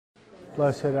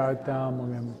Blessed art thou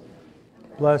among women.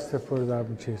 Blessed the fruit of thy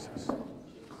womb, Jesus.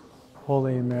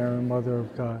 Holy Mary, Mother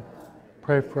of God,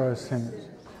 pray for us sinners,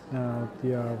 now at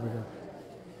the hour of our death.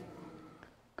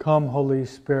 Come, Holy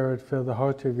Spirit, fill the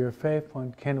hearts of your faithful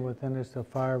and kindle within us the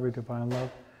fire of your divine love.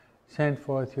 Send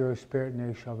forth your Spirit,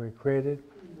 and they shall be created.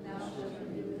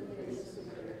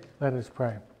 Let us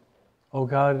pray. O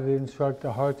God, that instruct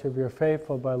the hearts of your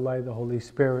faithful by the light of the Holy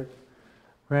Spirit,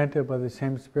 granted by the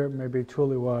same Spirit may be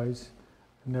truly wise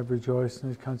and ever rejoice in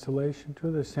his consolation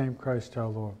through the same Christ our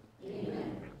Lord.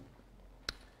 Amen.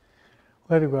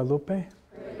 Lady Guadalupe,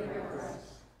 Pray for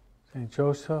us. Saint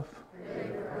Joseph,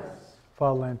 Pray for us.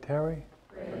 Father Lanteri,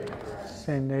 Pray for us.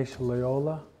 Saint Ignatius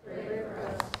Loyola, Pray for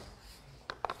us.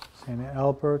 Saint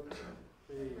Albert,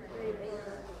 Pray for us.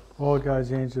 all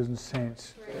God's angels and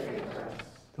saints. Pray for us.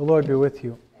 The Lord be with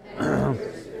you. And with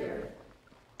your spirit.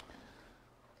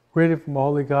 Reading from the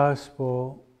Holy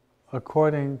Gospel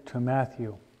according to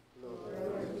Matthew.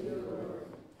 Glory to you, Lord.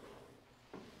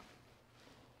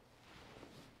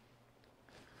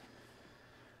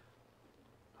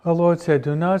 Our Lord said,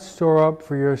 "Do not store up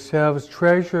for yourselves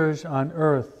treasures on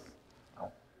earth,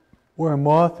 where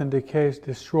moth and decay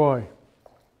destroy,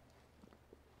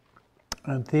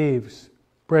 and thieves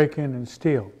break in and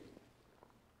steal.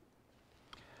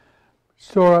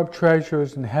 Store up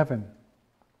treasures in heaven,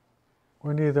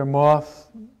 where neither moth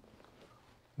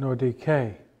nor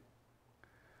decay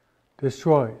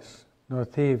destroys, nor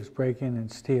thieves break in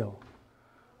and steal.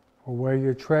 For where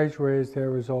your treasure is,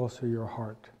 there is also your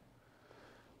heart.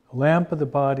 The lamp of the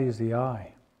body is the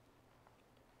eye.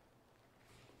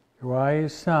 Your eye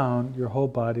is sound, your whole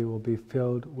body will be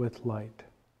filled with light."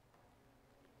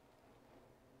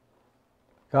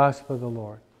 Gospel of the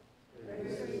Lord.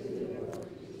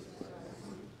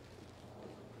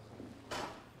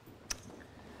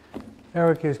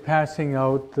 Eric is passing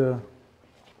out the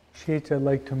sheets. I'd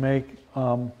like to make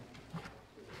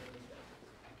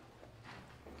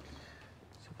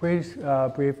brief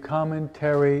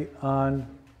commentary on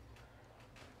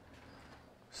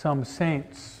some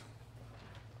saints.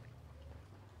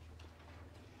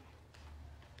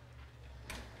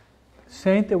 The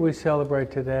saint that we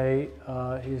celebrate today,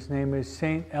 his name is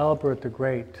Saint Albert the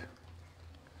Great.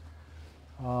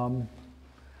 I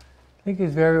think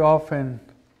it's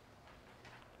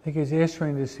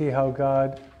interesting to see how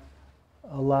God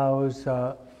allows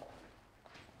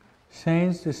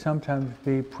saints to sometimes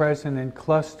be present in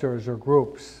clusters or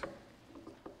groups.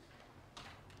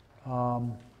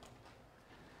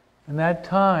 In that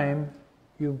time,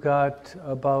 you've got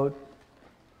about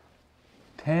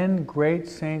 10 great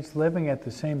saints living at the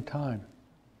same time.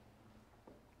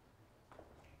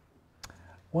 I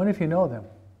wonder if you know them.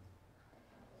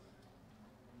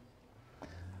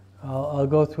 I'll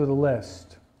go through the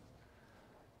list.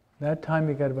 That time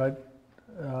you got about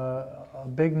a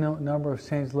big number of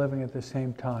saints living at the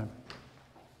same time.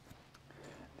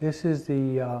 This is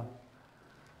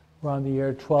around the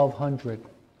year 1200.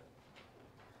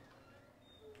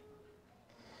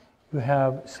 You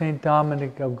have Saint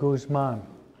Dominic of Guzman.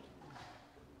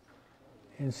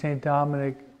 And Saint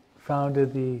Dominic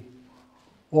founded the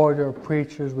order of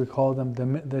preachers, we call them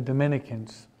the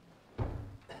Dominicans.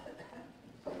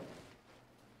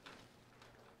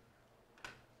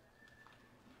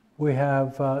 We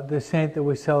have the saint that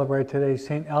we celebrate today,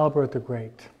 Saint Albert the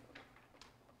Great,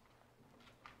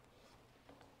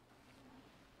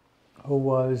 who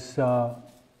was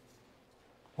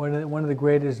one of the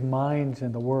greatest minds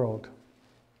in the world.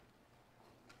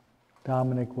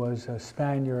 Dominic was a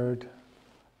Spaniard.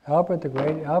 Albert the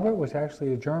Great, Albert was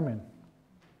actually a German.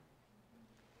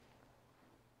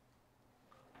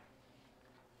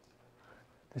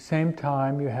 At the same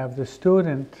time, you have the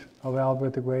student of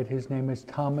Albert the Great. His name is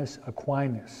Thomas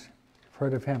Aquinas. You've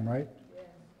heard of him, right? Yes.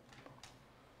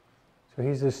 So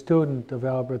he's a student of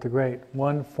Albert the Great,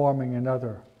 one forming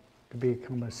another to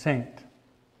become a saint.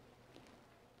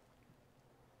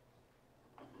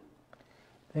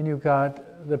 Then you've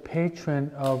got the patron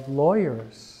of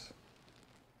lawyers,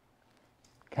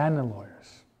 canon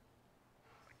lawyers.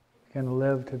 He's going to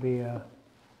live to be a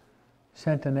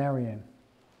centenarian.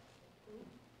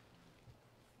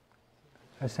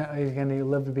 He's going to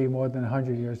live to be more than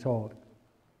 100 years old.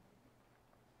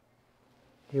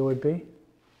 He would be?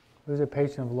 Who's a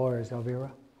patron of lawyers,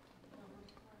 Elvira?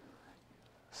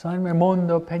 San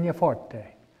Raimondo Peñaforte,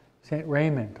 St.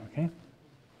 Raymond, okay?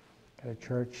 Got a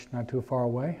church not too far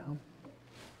away. Huh?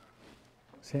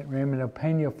 St. Raymond of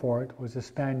Peñafort was a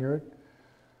Spaniard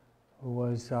who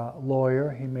was a lawyer.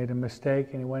 He made a mistake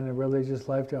and he went into religious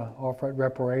life to offer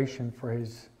reparation for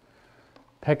his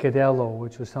peccadillo,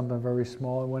 which was something very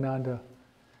small. He went on to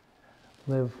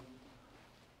live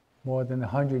more than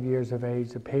 100 years of age,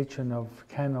 the patron of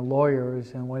canon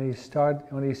lawyers, and when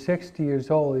he's 60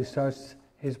 years old, he starts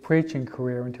his preaching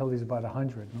career until he's about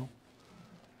 100, no?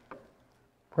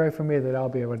 Pray for me that I'll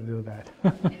be able to do that.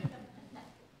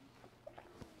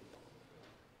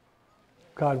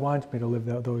 God wants me to live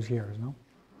those years, no?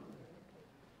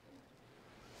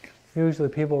 Usually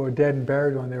people were dead and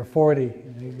buried when they're 40,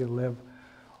 and you could live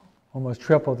almost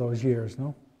triple those years,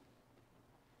 no?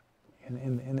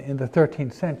 In the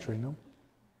 13th century, no?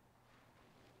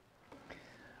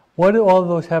 What do all of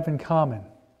those have in common?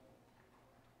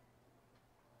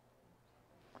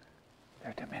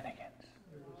 They're Dominicans.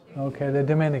 Okay, they're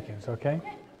Dominicans, okay?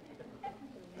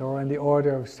 They're in the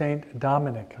order of Saint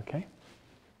Dominic, okay?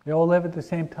 They all live at the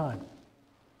same time.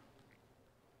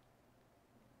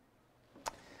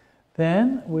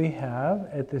 Then we have,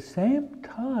 at the same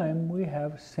time, we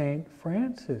have Saint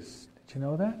Francis. Did you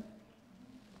know that?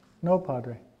 No,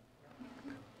 Padre.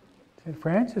 Saint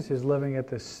Francis is living at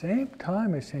the same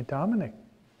time as Saint Dominic.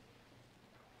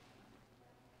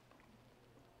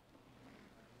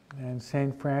 And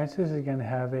Saint Francis is going to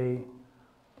have a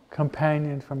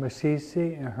companion from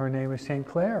Assisi, and her name is Saint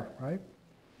Clare, right?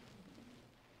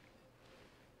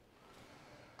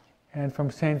 And from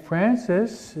Saint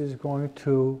Francis is going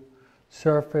to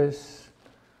surface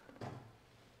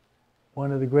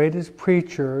one of the greatest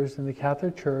preachers in the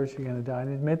Catholic Church. He's going to die in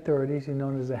his mid-30s. He's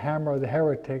known as the Hammer of the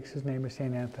Heretics. His name is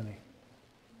Saint Anthony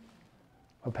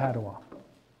of Padua.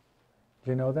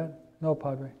 Do you know that? No,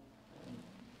 Padre.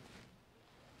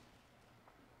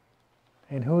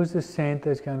 And who is the saint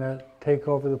that's going to take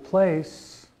over the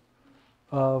place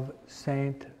of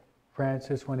Saint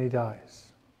Francis when he dies?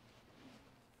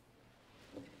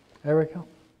 Erica?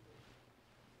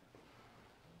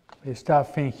 Está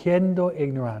fingiendo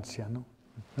ignorancia, no?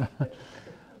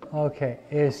 Okay,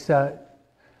 it's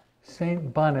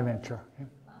Saint Bonaventure. Okay?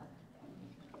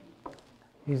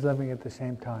 He's living at the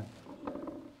same time.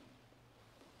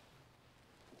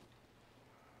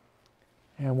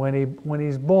 And when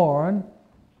he's born,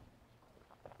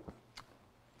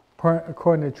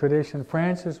 according to tradition,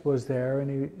 Francis was there,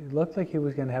 and it looked like he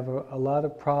was going to have a lot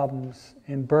of problems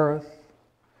in birth.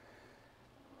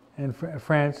 And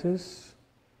Francis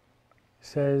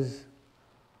says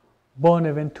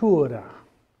Bonaventura,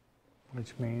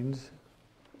 which means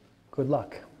good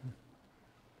luck.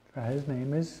 His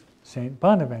name is Saint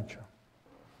Bonaventure.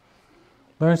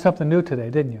 Learned something new today,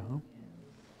 didn't you? Huh?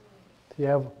 So you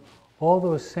have all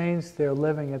those saints there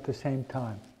living at the same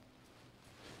time.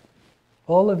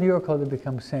 All of you are called to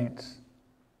become saints.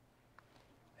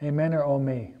 Amen or oh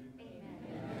me?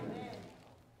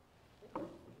 Amen.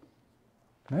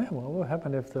 Yeah, well, what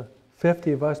happened if the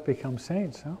 50 of us become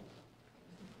saints, huh?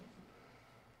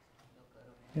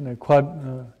 You know,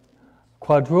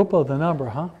 quadruple the number,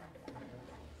 huh?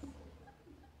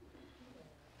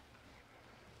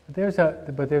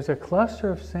 But there's a cluster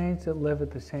of saints that live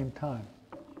at the same time.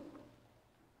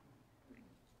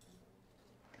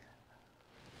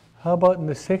 How about in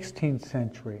the 16th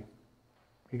century?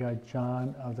 We got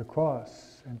John of the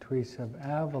Cross and Teresa of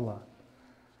Avila.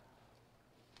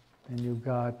 And you've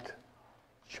got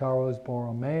Charles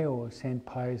Borromeo, St.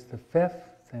 Pius V,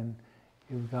 and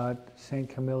you've got St.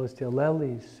 Camillus de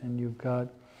Lelis, and you've got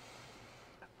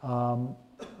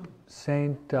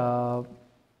St.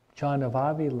 John of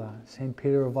Avila, St.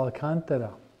 Peter of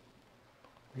Alcantara.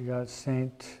 You got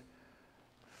St.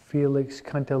 Felix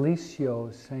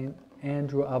Cantalicio, St.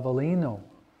 Andrew Avellino,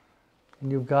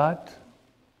 and you've got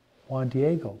Juan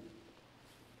Diego.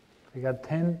 You got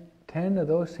 10 of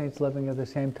those saints living at the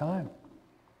same time.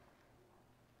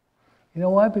 You know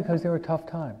why? Because there were tough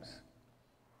times.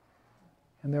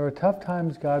 And there are tough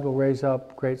times God will raise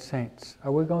up great saints.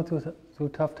 Are we going through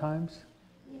tough times?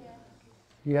 Yeah.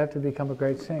 You have to become a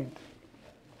great saint.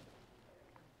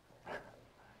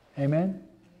 Amen?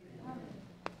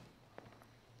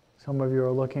 Some of you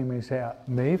are looking at me and say,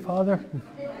 me, Father?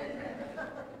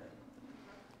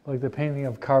 Like the painting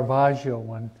of Caravaggio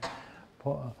when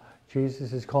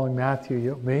Jesus is calling Matthew,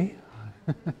 you, me?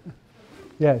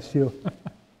 Yes, you.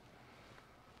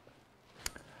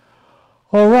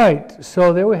 All right,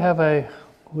 so there we have a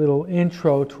little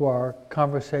intro to our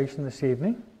conversation this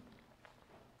evening.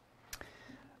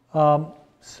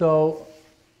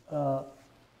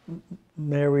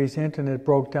 Mary's internet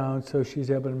broke down, so she's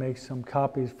able to make some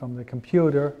copies from the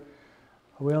computer.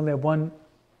 We only have one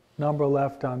number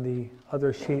left on the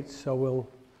other sheets, so we'll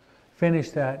finish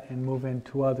that and move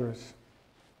into others.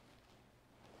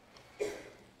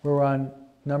 We're on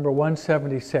number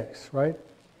 176, right?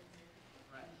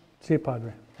 Si,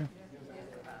 Padre.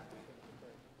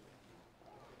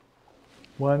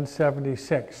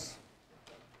 176.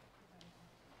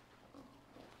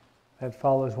 That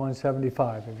follows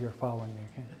 175 if you're following me.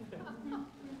 Okay?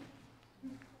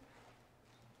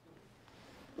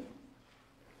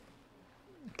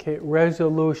 Okay,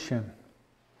 resolution.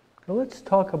 So let's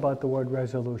talk about the word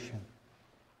resolution.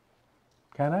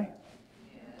 Can I?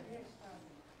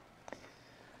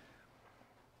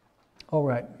 All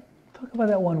right. Talk about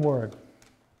that one word.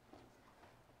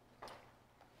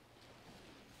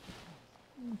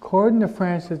 According to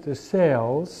Francis de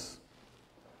Sales,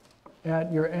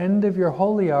 at your end of your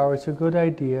holy hour, it's a good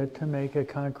idea to make a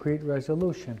concrete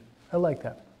resolution. I like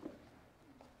that.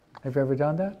 Have you ever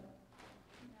done that?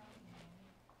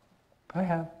 I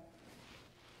have.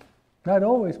 Not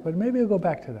always, but maybe I'll go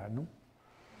back to that. No?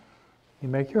 You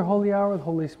make your holy hour, the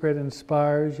Holy Spirit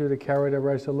inspires you to carry the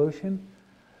resolution.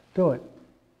 Do it.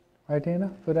 Right,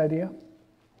 Dana? Good idea?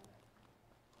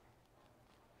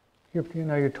 You're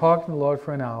talking to the Lord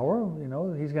for an hour.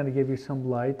 He's going to give you some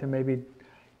light to maybe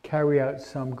carry out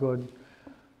some good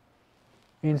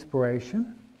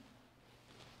inspiration.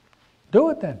 Do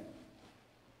it then.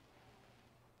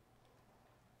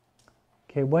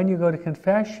 Okay, when you go to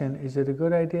confession, is it a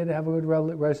good idea to have a good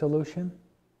resolution?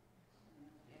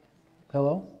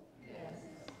 Hello? Yes.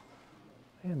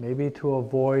 Yeah, maybe to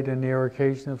avoid a near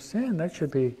occasion of sin. That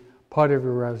should be part of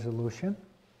your resolution.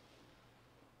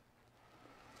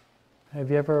 Have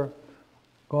you ever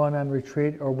gone on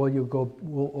retreat, or will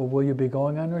you be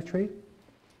going on retreat?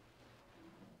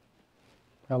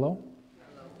 Hello?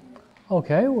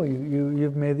 Okay, well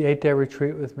you've made the 8-day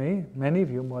retreat with me, many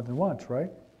of you more than once, right?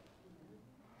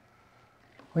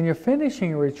 When you're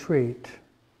finishing a retreat,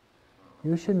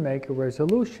 you should make a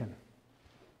resolution.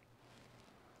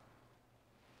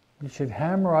 You should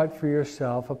hammer out for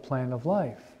yourself a plan of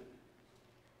life.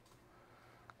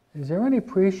 Is there any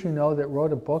priest you know that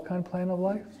wrote a book on plan of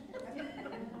life?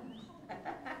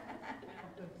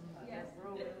 Yes.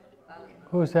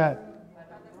 Who's that?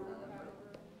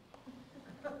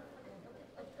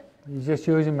 You're just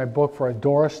using my book for a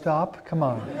doorstop? Come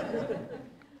on.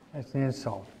 That's an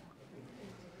insult.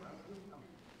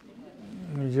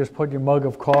 You just put your mug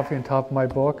of coffee on top of my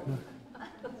book.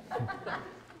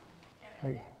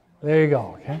 There you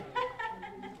go, okay?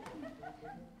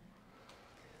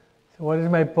 So what is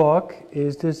my book?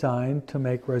 Is designed to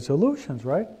make resolutions,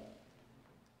 right?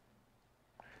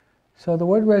 So the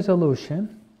word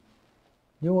resolution,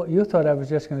 you thought I was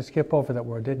just going to skip over that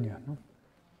word, didn't you?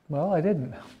 Well, I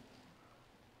didn't.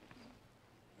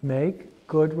 Make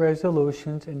good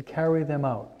resolutions and carry them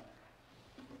out.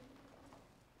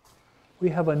 We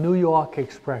have a New York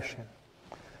expression.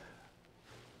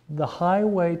 The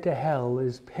highway to hell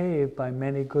is paved by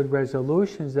many good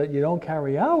resolutions that you don't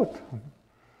carry out.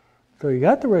 So you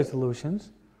got the resolutions.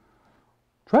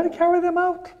 Try to carry them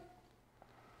out.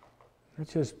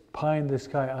 It's just pie in the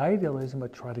sky idealism,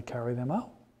 but try to carry them out.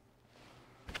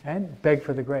 And beg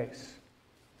for the grace.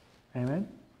 Amen?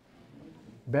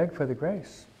 Beg for the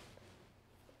grace.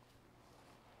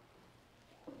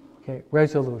 Okay,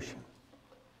 resolution.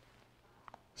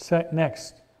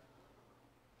 Next,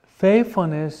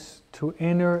 faithfulness to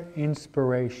inner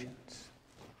inspirations.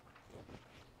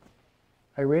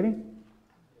 Are you reading?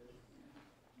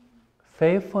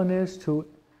 Faithfulness to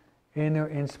inner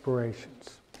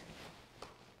inspirations.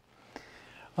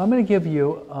 I'm going to give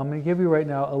you right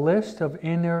now a list of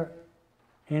inner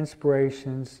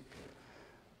inspirations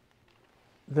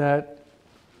that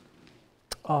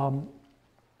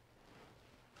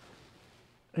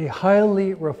a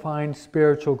highly refined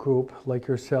spiritual group like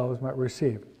yourselves might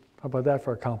receive. How about that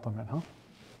for a compliment, huh?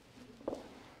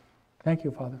 Thank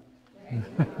you, Father.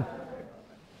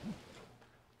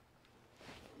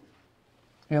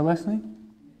 You're listening?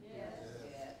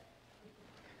 Yes.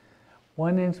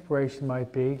 One inspiration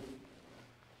might be,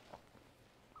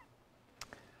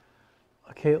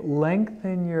 okay,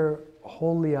 lengthen your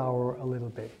holy hour a little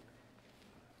bit.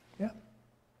 Yeah.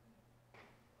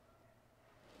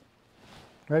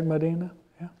 Right, Medina?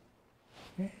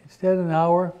 Yeah. Instead of an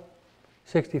hour,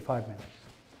 65 minutes.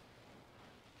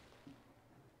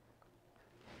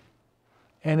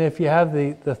 And if you have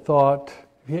the thought,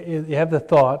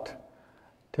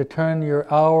 to turn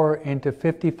your hour into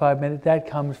 55 minutes, that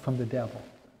comes from the devil.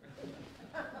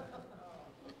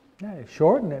 Yeah,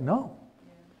 shorten it, no.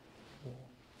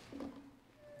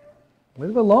 A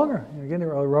little bit longer. You're getting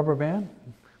a rubber band.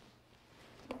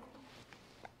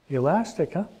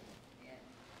 Elastic, huh?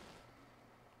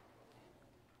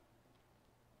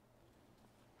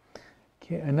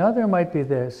 Okay, another might be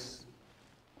this.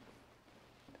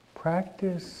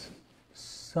 Practice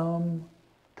some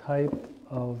type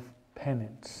of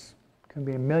penance. It can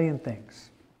be a million things.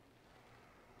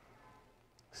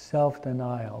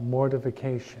 Self-denial,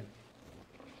 mortification.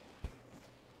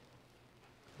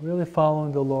 Really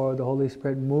following the Lord, the Holy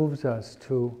Spirit moves us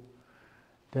to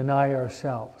deny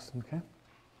ourselves, okay?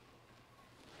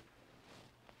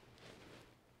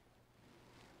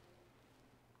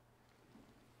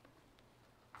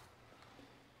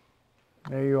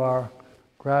 There you are,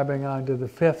 grabbing onto the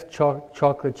 5th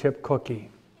chocolate chip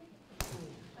cookie.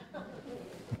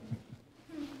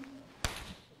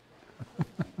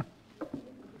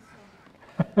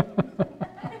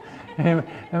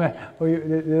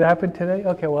 Did it happen today?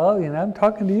 Okay, well, I'm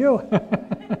talking to you.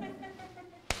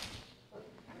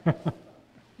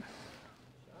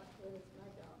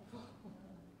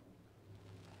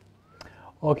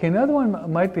 Okay, another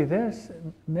one might be this.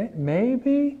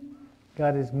 Maybe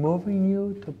God is moving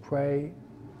you to pray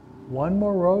one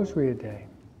more rosary a day.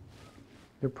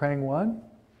 You're praying one,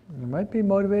 you might be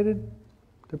motivated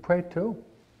to pray two.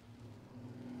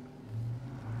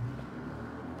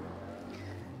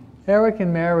 Eric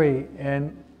and Mary,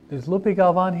 and is Lupe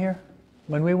Galvan here?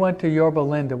 When we went to Yorba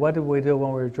Linda, what did we do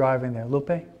when we were driving there?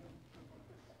 Lupe?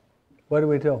 What did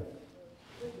we do?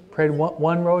 Prayed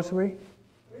one rosary?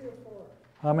 3 or 4.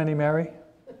 How many, Mary?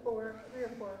 4, 3 or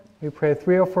 4. We prayed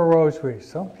 3 or 4 rosaries.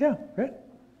 So, yeah, good.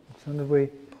 As soon as we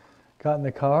got in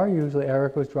the car, usually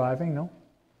Eric was driving, no?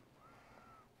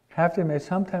 Have to admit,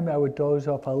 sometimes I would doze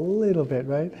off a little bit,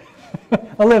 right?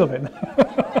 A little bit.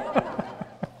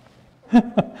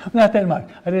 Not that much.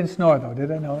 I didn't snore though,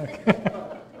 did I? No.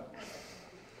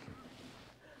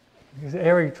 Because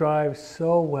Eric drives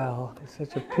so well. It's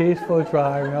such a peaceful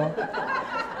drive, you know.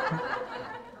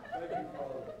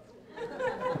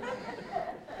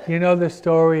 You know the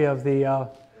story of the,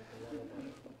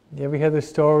 you ever hear the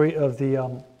story of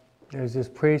the, there's this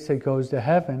priest that goes to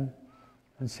heaven,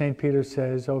 and St. Peter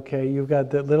says, okay, you've got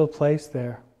that little place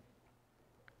there.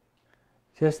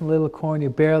 Just a little corner, you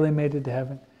barely made it to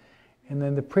heaven. And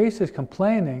then the priest is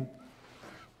complaining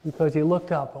because he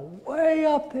looked up, and way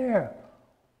up there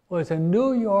was a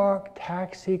New York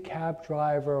taxi cab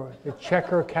driver, the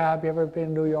checker cab. You ever been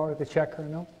in New York, the checker,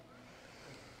 no?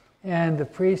 And the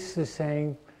priest is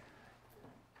saying,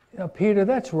 Peter,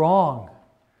 that's wrong.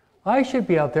 I should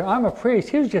be up there. I'm a priest.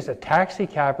 He was just a taxi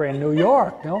cabber in New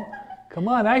York, no? Come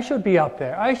on, I should be up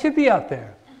there. I should be up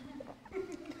there.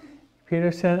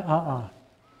 Peter said,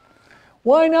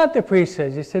 Why not, the priest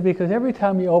says? He said, because every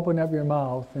time you open up your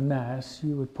mouth in Mass,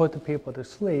 you would put the people to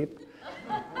sleep.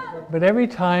 But every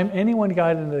time anyone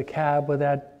got into the cab with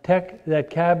that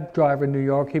cab driver in New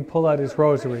York, he'd pull out his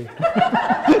rosary.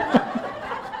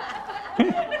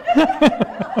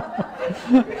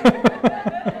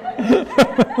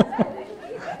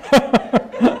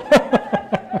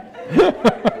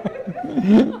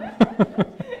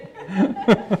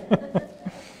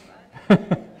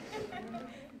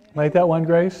 Like that one,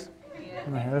 Grace?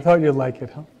 Yeah. I thought you'd like it,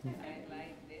 huh? I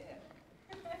liked it.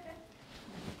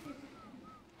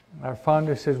 Our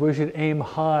founder says we should aim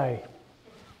high.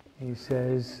 He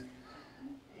says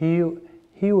he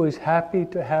was happy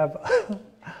to have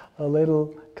a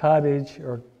little cottage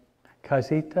or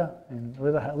casita, and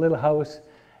a little house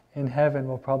in heaven.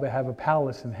 Will probably have a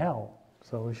palace in hell.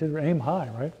 So we should aim high,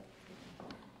 right?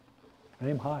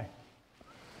 Aim high.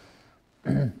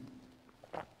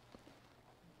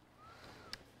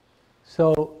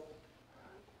 So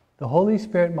the Holy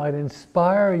Spirit might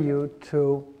inspire you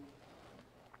to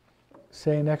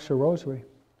say an extra rosary.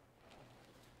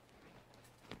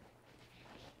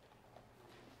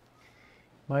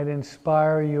 Might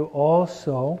inspire you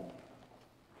also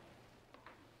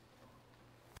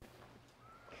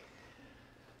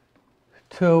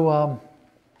to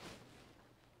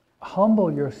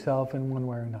humble yourself in one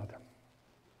way or another.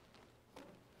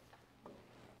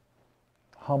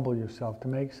 Humble yourself, to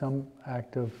make some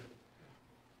act of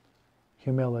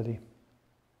humility.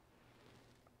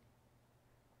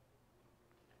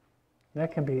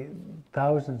 That can be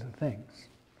thousands of things.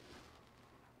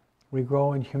 We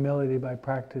grow in humility by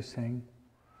practicing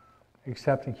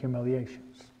accepting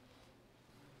humiliations.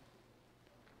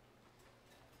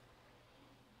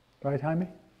 Right, Jaime?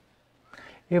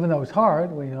 Even though it's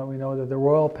hard, we know that the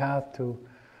royal path to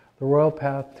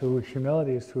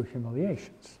humility is through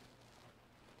humiliations.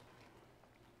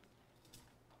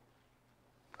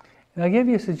 And I'll give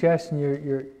you a suggestion.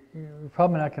 You're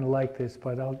probably not going to like this,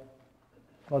 but I'll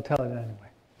tell it anyway.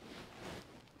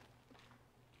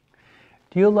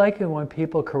 Do you like it when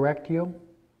people correct you?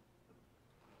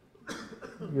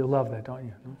 You love that, don't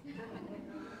you? No?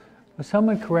 When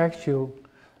someone corrects you,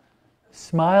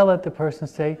 smile at the person and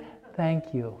say,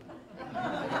 "Thank you."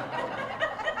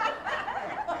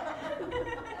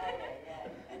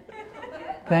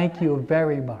 Thank you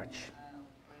very much.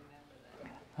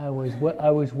 I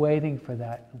was waiting for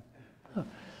that.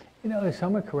 if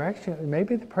someone corrects you,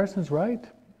 maybe the person's right.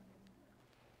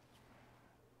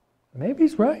 Maybe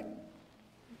he's right.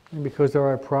 And because of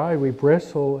our pride, we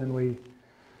bristle and we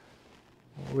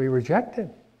reject it.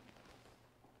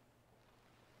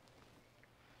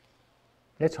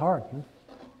 It's hard.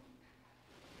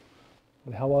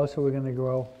 But how else are we going to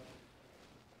grow?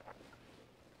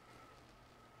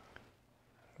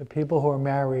 The people who are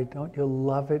married, don't you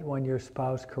love it when your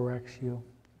spouse corrects you?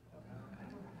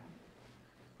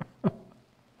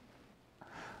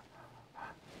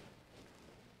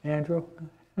 Andrew?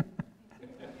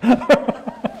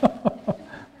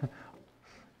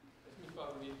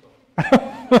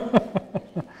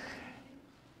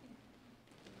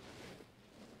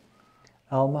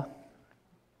 Alma?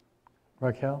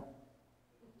 Raquel?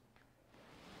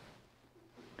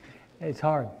 It's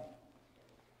hard.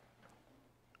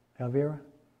 Elvira?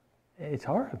 It's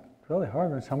hard. It's really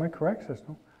hard when someone corrects us.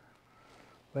 No?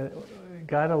 But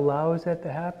God allows that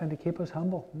to happen to keep us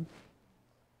humble.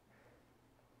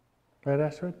 Right,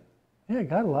 Astrid? Yeah,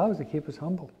 God allows it to keep us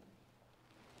humble.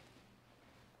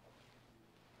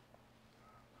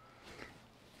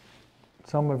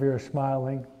 Some of you are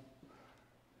smiling.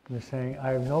 You're saying, I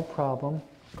have no problem.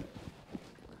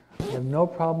 I have no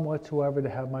problem whatsoever to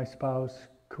have my spouse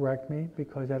correct me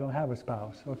because I don't have a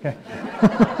spouse, okay?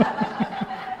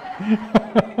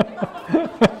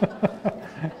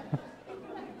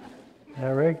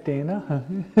 Eric, Dana.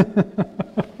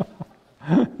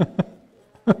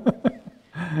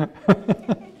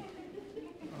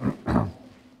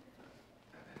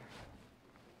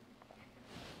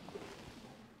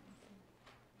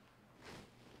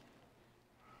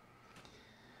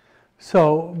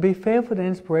 So be faithful to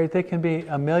inspiration. There can be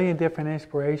a million different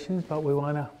inspirations, but we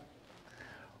want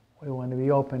to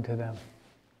be open to them.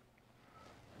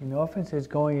 Often it's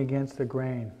going against the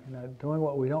grain, doing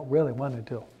what we don't really want to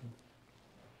do.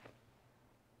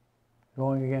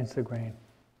 Going against the grain.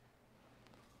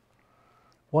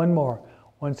 One more.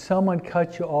 When someone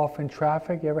cuts you off in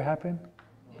traffic, you ever happen?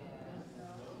 Yes.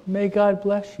 May God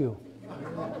bless you.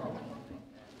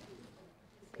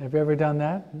 Have you ever done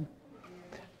that?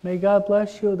 May God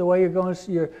bless you. The way you're going,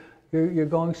 you're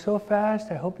going so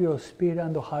fast. I hope you'll speed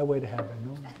on the highway to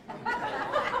heaven.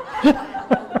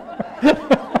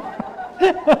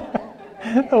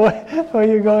 The way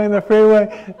you're going the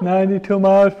freeway, 92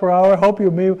 miles per hour. Hope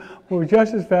you move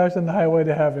just as fast on the highway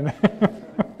to heaven.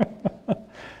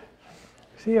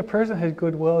 See, a person has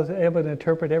goodwill is able to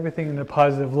interpret everything in a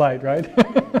positive light, right?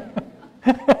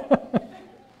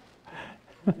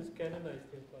 Just canonized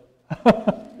him,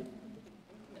 Father.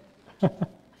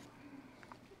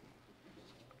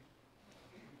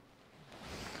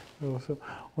 So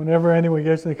whenever anyone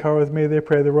gets in the car with me, they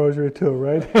pray the rosary too,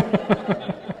 right?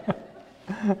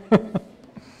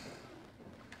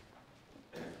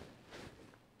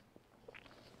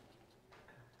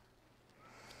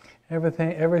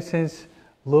 Ever since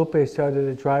Lupe started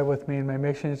to drive with me in my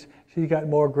missions, she got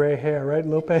more gray hair, right,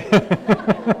 Lupe?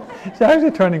 She's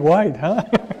actually turning white, huh?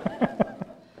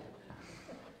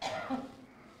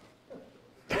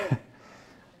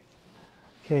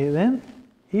 Okay, then,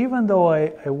 even though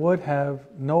I would have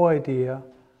no idea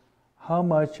how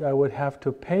much I would have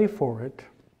to pay for it,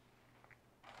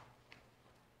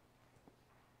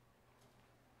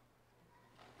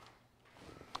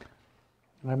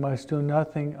 I must do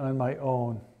nothing on my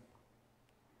own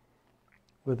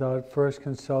without first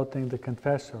consulting the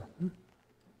confessor.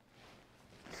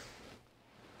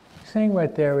 Saying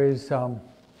right there is,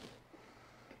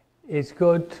 it's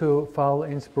good to follow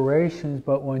inspirations,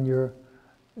 but when you're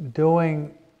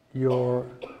doing you're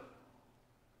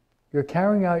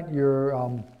carrying out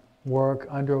your work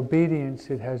under obedience,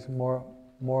 it has more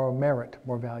merit,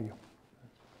 more value.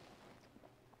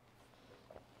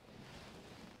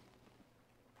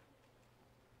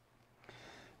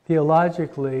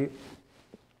 Theologically,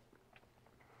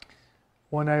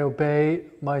 when I obey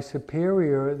my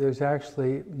superior, there's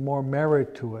actually more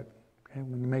merit to it. Okay?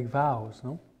 When you make vows,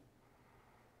 no?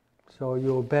 So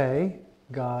you obey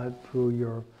God through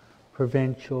your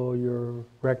provincial, your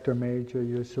rector major,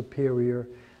 your superior.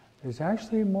 There's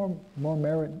actually more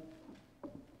merit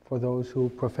for those who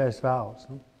profess vows.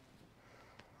 No?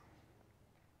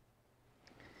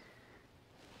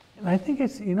 And I think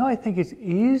it's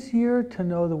easier to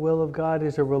know the will of God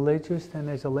as a religious than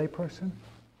as a layperson.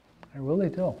 I really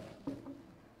do.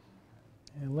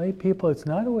 And lay people, it's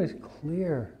not always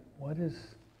clear what is,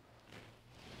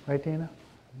 right, Dana?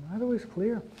 Not always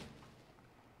clear.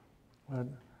 But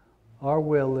our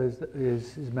will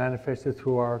is manifested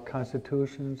through our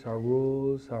constitutions, our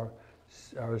rules, our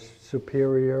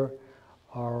superior,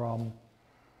 our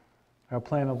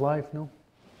plan of life, no?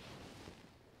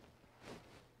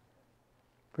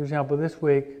 For example, this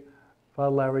week,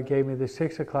 Father Larry gave me the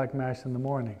 6 o'clock Mass in the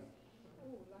morning.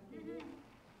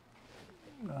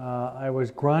 I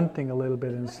was grunting a little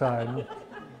bit inside. You're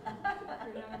not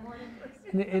a morning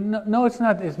person. No, it's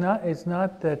not. It's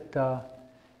not that.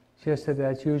 Just that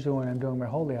that's usually when I'm doing my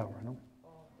holy hour. No.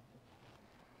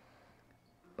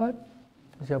 But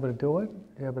I was able to do it.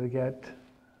 I was able to get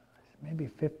maybe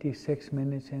 56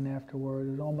 minutes in afterward.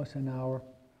 It was almost an hour.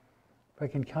 If I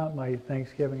can count my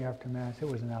Thanksgiving after Mass, it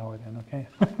was an hour then. Okay.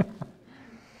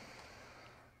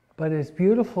 But it's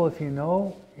beautiful if you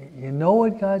know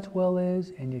what God's will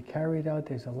is and you carry it out.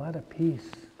 There's a lot of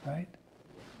peace, right?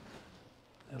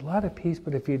 A lot of peace,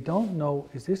 but if you don't know,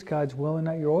 is this God's will or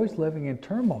not, you're always living in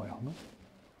turmoil. No?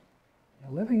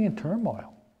 You're living in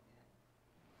turmoil.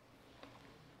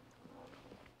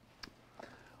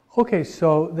 Okay,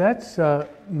 so that's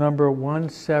number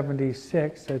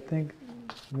 176. I think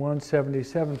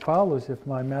 177 follows if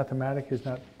my mathematics is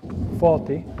not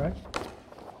faulty, right?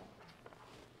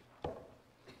 So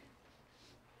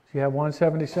you have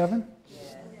 177?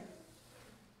 Yes.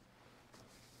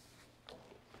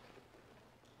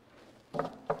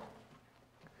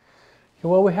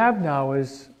 What we have now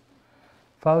is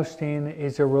Faustina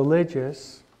is a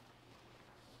religious.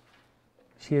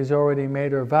 She has already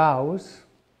made her vows,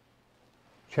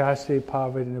 chastity,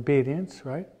 poverty, and obedience,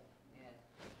 right? Yes.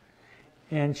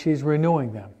 And she's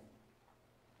renewing them.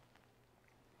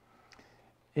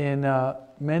 In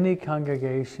many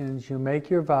congregations, you make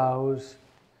your vows,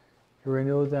 you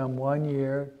renew them 1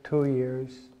 year, 2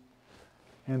 years,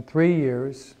 and 3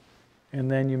 years, and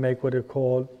then you make what are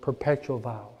called perpetual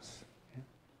vows. Okay?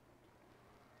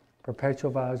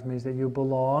 Perpetual vows means that you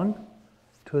belong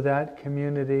to that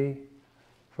community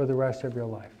for the rest of your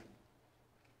life.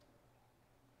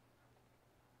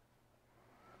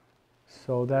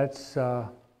 So that's,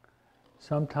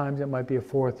 sometimes it might be a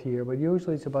 4th year, but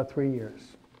usually it's about 3 years.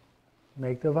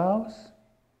 Make the vows.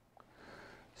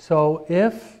 So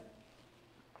if,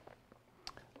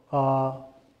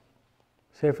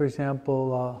 say for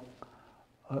example,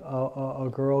 a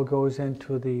girl goes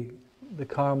into the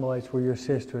Carmelites where your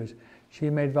sister is, she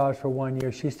made vows for 1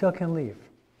 year, she still can leave.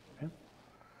 Okay?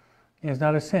 And it's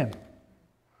not a sin.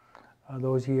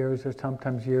 Those years are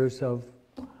sometimes years of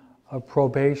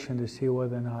probation to see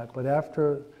whether or not, but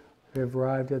after they've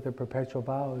arrived at the perpetual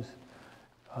vows,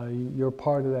 you're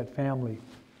part of that family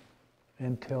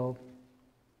until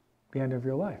the end of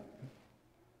your life.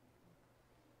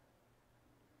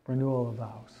 Renewal of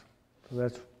vows. So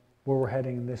that's where we're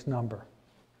heading in this number.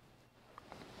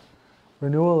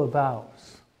 Renewal of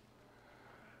vows.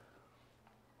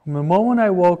 From the moment I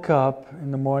woke up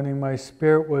in the morning, my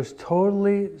spirit was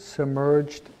totally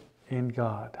submerged in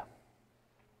God.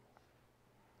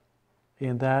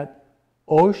 In that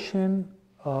ocean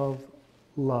of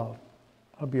love.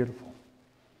 How beautiful.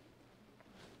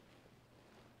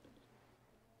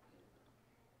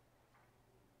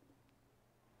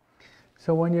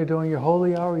 So when you're doing your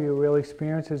holy hour, you really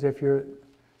experience as if you're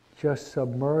just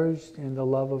submerged in the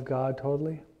love of God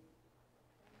totally?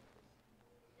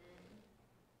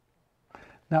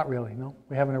 Not really, no.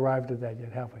 We haven't arrived at that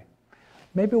yet, have we?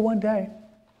 Maybe one day.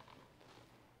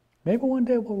 Maybe one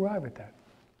day we'll arrive at that.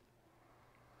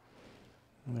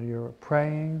 You're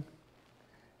praying,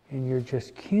 and you're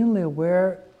just keenly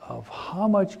aware of how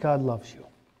much God loves you.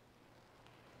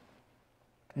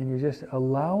 And you're just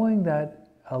allowing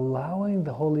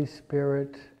the Holy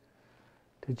Spirit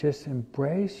to just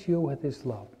embrace you with His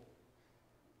love.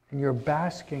 And you're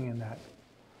basking in that.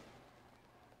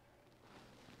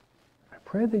 I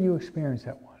pray that you experience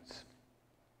that once.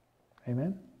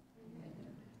 Amen?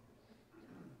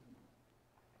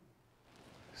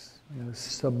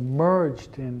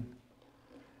 Submerged in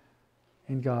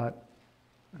God.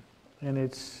 And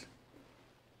it's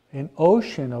an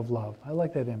ocean of love. I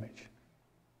like that image.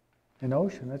 An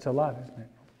ocean, that's a lot, isn't it?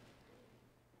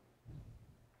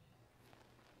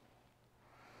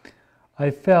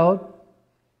 I felt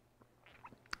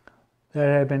that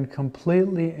I had been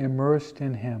completely immersed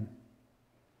in Him.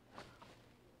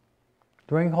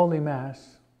 During Holy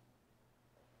Mass,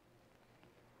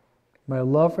 my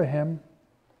love for Him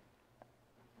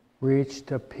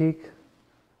reached a peak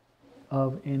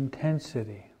of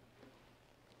intensity.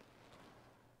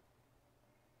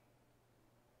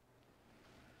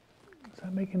 Does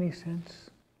that make any sense?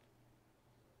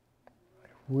 I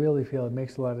really feel it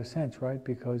makes a lot of sense, right?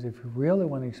 Because if you really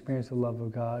want to experience the love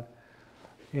of God,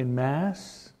 in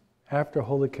Mass, after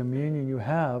Holy Communion, you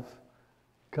have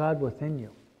God within you.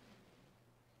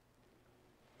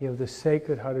 You have the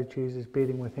Sacred Heart of Jesus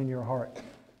beating within your heart.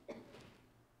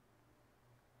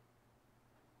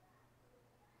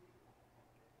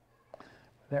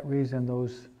 that reason,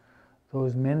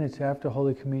 those minutes after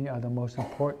Holy Communion are the most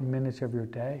important minutes of your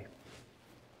day.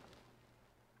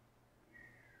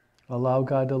 Allow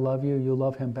God to love you, you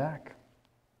love Him back.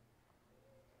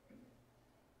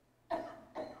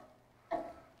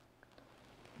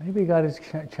 Maybe God is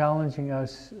challenging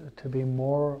us to be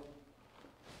more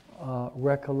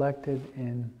recollected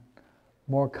and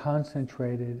more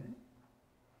concentrated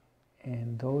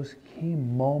in those key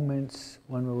moments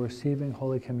when we're receiving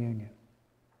Holy Communion.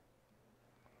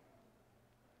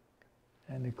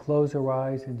 And to close our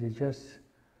eyes and to just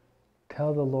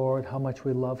tell the Lord how much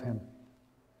we love Him.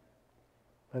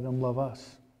 Let Him love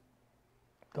us.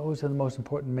 Those are the most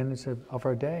important minutes of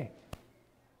our day.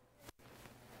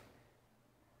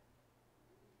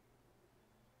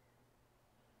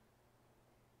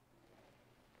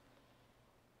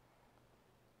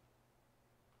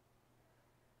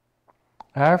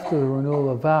 After the renewal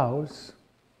of vows,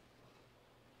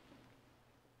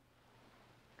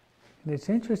 and it's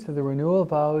interesting, the renewal of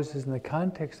vows is in the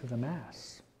context of the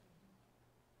Mass.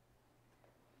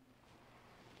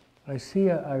 I see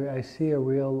a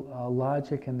real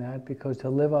logic in that, because to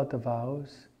live out the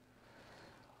vows,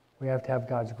 we have to have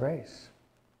God's grace.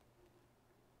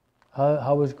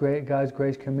 How is God's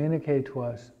grace communicated to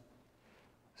us?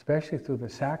 Especially through the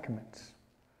sacraments.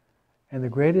 And the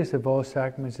greatest of all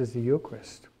sacraments is the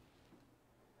Eucharist.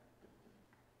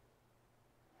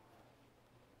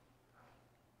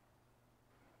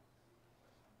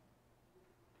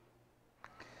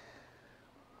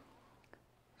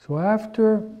 So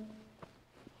after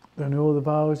the renewal of the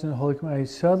vows and the Holy Communion, I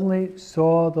suddenly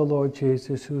saw the Lord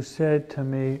Jesus, who said to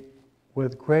me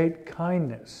with great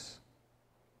kindness,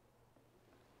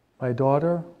 "My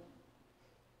daughter,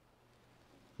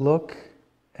 look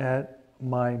at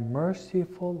my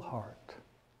merciful heart."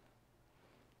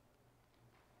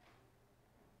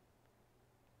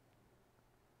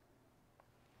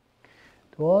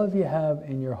 Do all of you have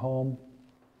in your home,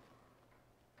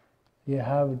 you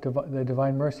have the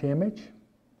Divine Mercy image?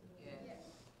 Yes.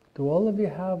 Do all of you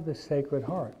have the Sacred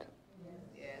Heart?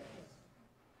 Yes.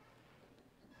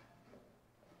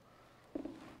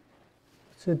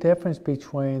 What's the difference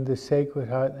between the Sacred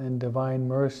Heart and Divine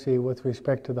Mercy with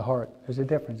respect to the heart? There's a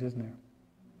difference, isn't there?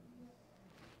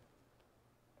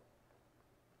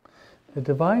 The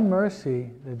Divine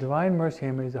Mercy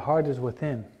image, the heart is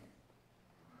within.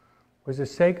 Whereas the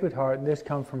Sacred Heart, and this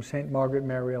comes from St. Margaret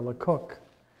Mary Alacoque,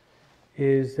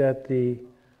 is that the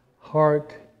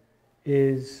heart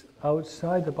is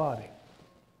outside the body.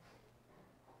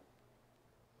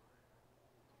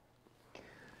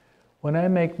 When I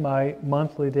make my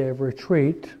monthly day of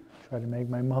retreat, try to make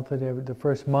my monthly day the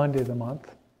first Monday of the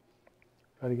month,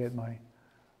 try to get my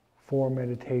 4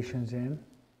 meditations in.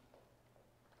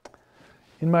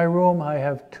 In my room, I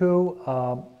have two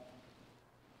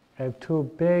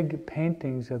big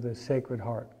paintings of the Sacred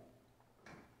Heart.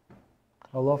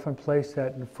 I'll often place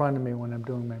that in front of me when I'm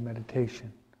doing my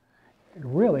meditation. It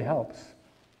really helps.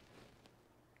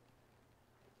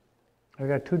 I've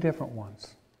got 2 different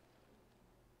ones.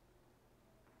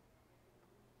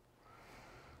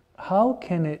 How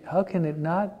can it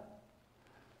not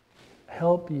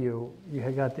help you? You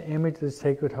have got the image of the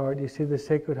Sacred Heart. You see the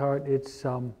Sacred Heart.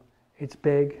 It's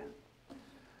big.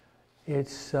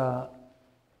 It's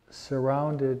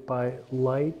surrounded by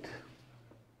light.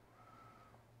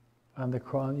 On the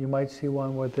cross, you might see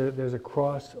one where there's a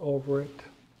cross over it.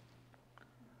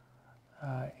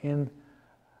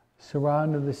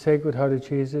 Surrounding the Sacred Heart of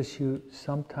Jesus,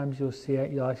 sometimes you'll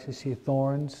actually see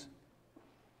thorns,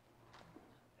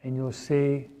 and you'll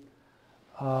see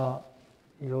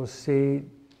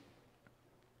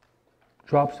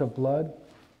drops of blood.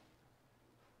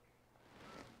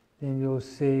 And you'll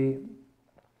see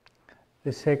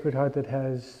the Sacred Heart that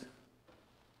has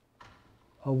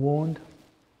a wound.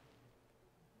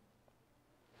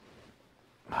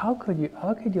 How could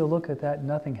you look at that and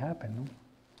nothing happen?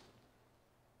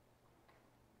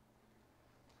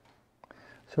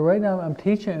 So right now I'm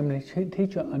going to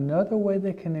teach you another way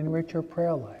that can enrich your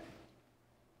prayer life.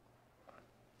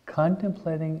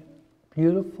 Contemplating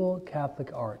beautiful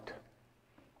Catholic art.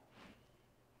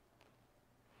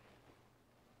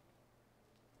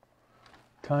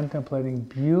 Contemplating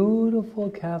beautiful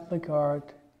Catholic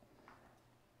art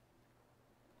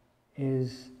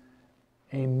is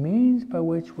a means by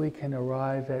which we can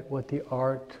arrive at what the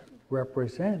art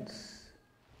represents,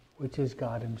 which is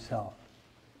God Himself.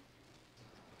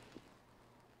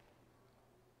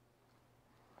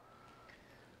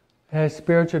 As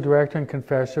spiritual director and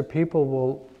confessor, people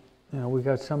will, we've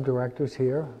got some directors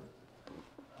here.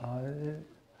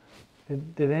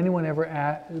 Did anyone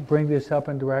ever bring this up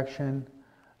in direction?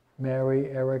 Mary,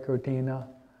 Eric, or Dina,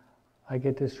 I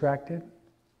get distracted?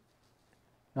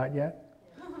 Not yet?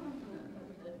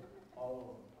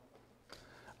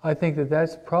 I think that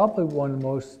that's probably one of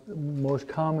the most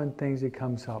common things that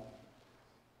comes up.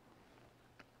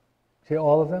 See,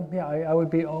 all of them? Yeah, I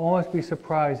would almost be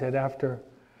surprised that after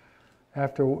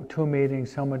 2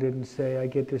 meetings, someone didn't say, I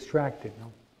get distracted.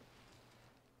 No?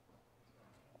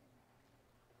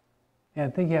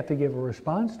 And I think you have to give a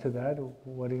response to that.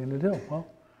 What are you going to do? Well,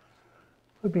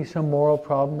 it would be some moral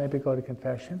problem, maybe go to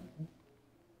confession.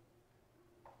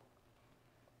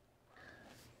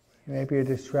 Maybe you're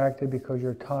distracted because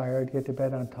you're tired, get to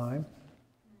bed on time.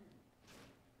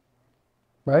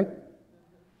 Right?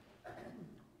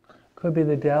 Could be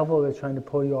the devil that's trying to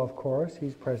pull you off course.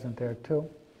 He's present there too.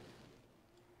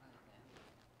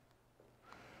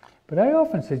 But I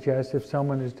often suggest if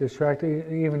someone is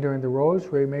distracted, even during the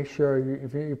rosary, make sure,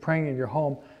 if you're praying in your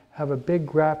home, have a big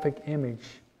graphic image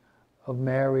of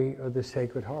Mary or the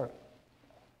Sacred Heart.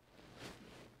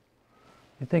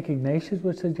 You think Ignatius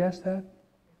would suggest that?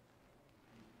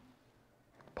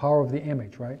 Power of the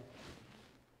image, right?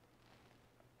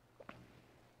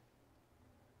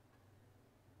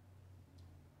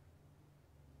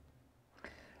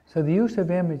 So the use of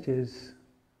images is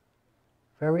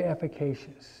very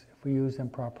efficacious if we use them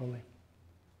properly.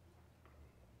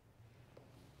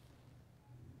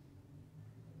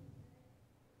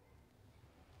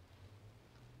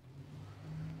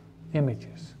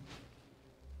 Images.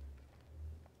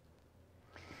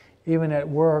 Even at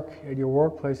work, at your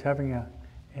workplace, having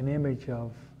an image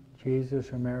of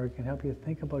Jesus or Mary can help you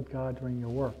think about God during your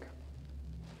work.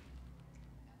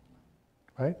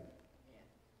 Right?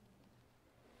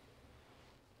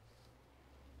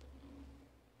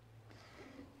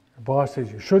 Your boss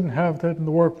says you shouldn't have that in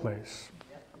the workplace.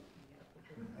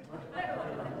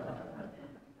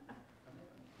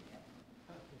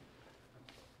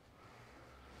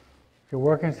 If you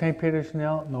work in St. Peter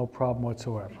Chanel, no problem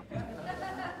whatsoever.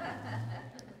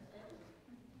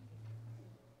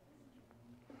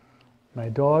 My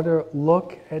daughter,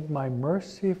 look at my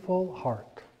merciful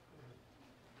heart.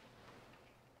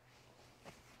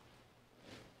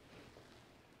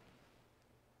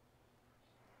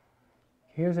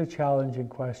 Here's a challenging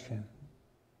question.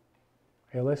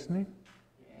 Are you listening?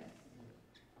 Yes.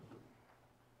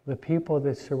 The people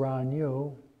that surround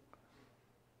you,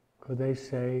 could they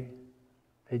say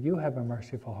that you have a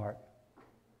merciful heart?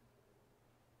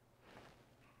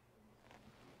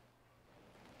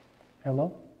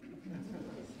 Hello?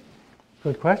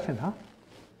 Good question, huh?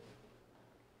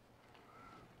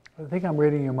 I think I'm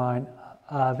reading your mind.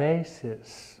 A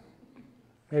veces.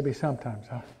 Maybe sometimes,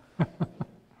 huh?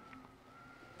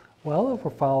 Well, if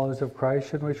we're followers of Christ,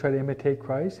 shouldn't we try to imitate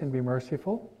Christ and be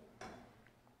merciful?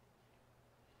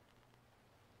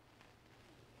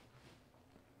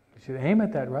 We should aim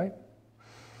at that, right?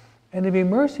 And to be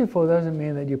merciful doesn't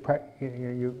mean that you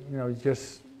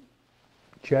just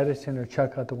jettison or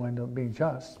chuck out the window being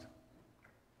just.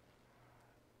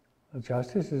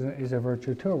 Justice is a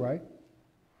virtue too, right?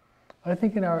 I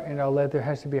think in our life there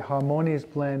has to be a harmonious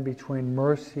blend between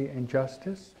mercy and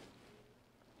justice.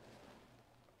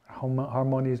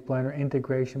 Harmonious blend or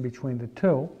integration between the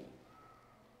two.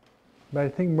 But I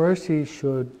think mercy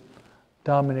should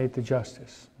dominate the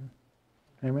justice.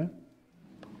 Amen?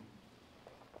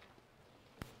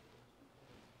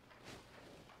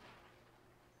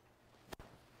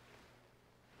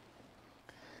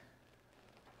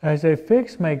 As I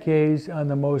fix my gaze on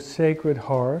the most sacred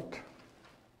heart,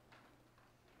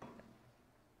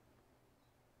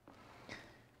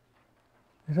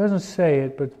 it doesn't say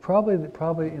it, but probably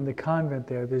in the convent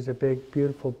there's a big,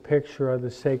 beautiful picture of the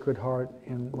Sacred Heart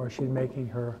where she's renewing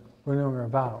her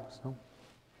vows. No?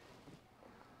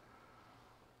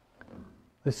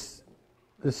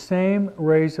 The same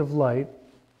rays of light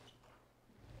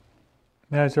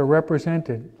as are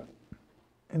represented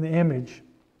in the image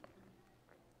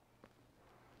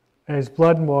as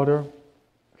blood and water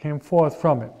came forth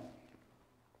from it.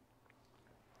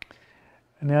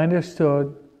 And I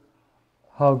understood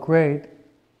how great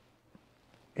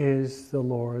is the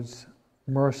Lord's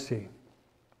mercy.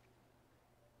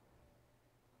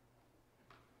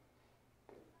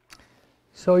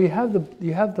 So you have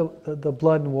the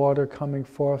blood and water coming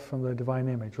forth from the divine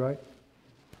image, right?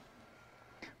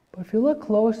 But if you look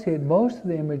closely at most of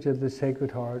the image of the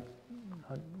Sacred Heart,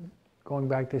 going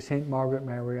back to St. Margaret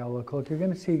Mary Alacoque, you're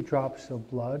going to see drops of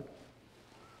blood,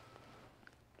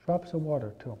 drops of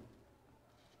water too.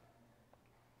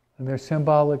 And they're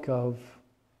symbolic of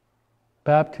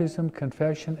baptism,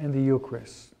 confession, and the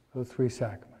Eucharist, those three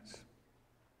sacraments.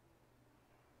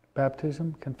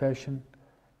 Baptism, confession,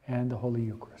 and the Holy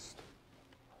Eucharist.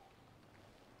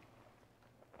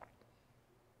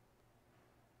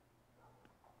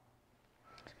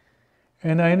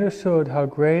 And I understood how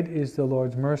great is the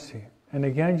Lord's mercy. And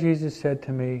again Jesus said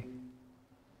to me,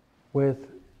 with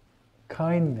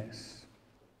kindness.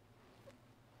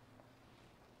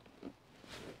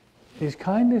 Is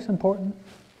kindness important?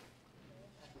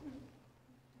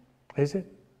 Is it?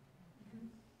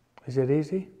 Is it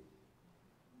easy?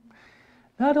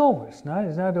 Not always.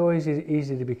 It's not always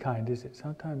easy to be kind, is it?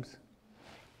 Sometimes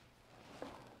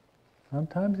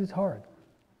it's hard.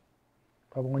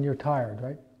 But when you're tired,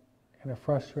 right? Kind of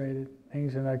frustrated,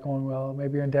 things are not going well.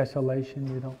 Maybe you're in desolation.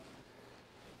 You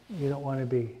don't want to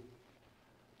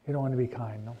be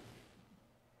kind, no.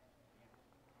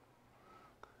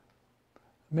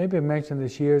 Maybe I mentioned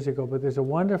this years ago, but there's a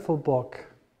wonderful book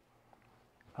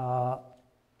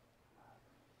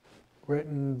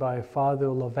written by Father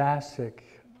Lavasic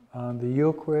on the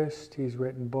Eucharist. He's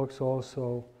written books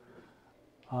also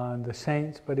on the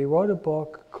saints, but he wrote a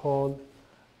book called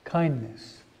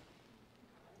Kindness.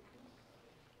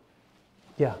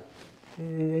 Yeah,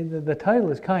 the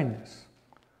title is Kindness.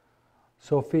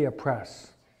 Sophia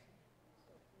Press.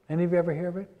 Any of you ever hear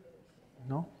of it?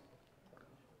 No?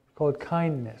 It's called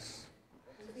Kindness.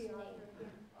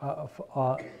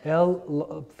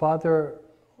 Father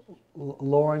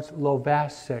Lawrence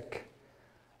Lovasic.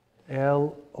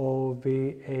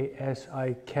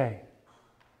 Lovasik. Have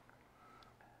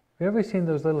you ever seen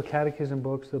those little catechism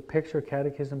books, the picture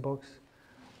catechism books?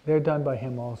 They're done by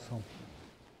him also.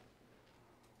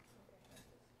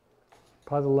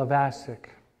 Father Lavasic.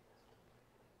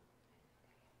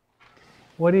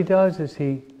 What he does is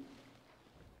he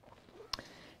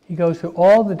goes through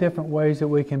all the different ways that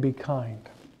we can be kind.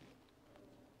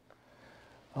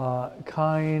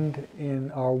 Kind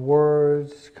in our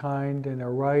words, kind in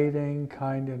our writing,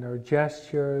 kind in our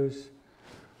gestures.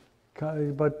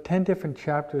 About 10 different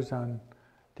chapters on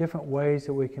different ways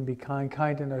that we can be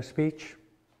kind in our speech.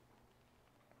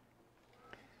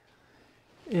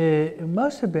 It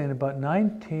must have been about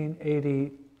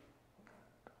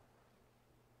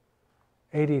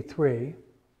 1983.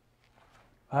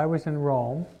 I was in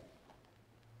Rome,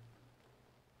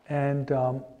 and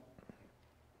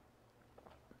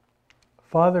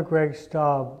Father Greg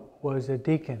Staub was a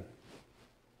deacon,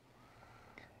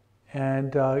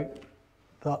 and our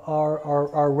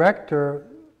rector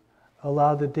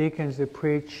allowed the deacons to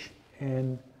preach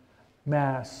in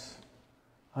Mass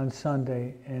on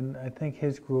Sunday, and I think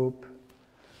his group,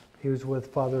 he was with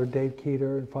Father Dave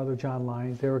Keeter and Father John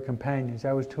Lyons. They were companions.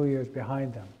 I was 2 years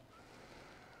behind them.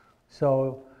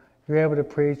 So you're able to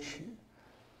preach,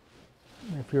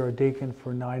 if you're a deacon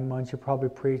for 9 months, you probably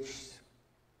preach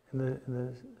in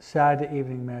the Saturday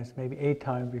evening Mass maybe 8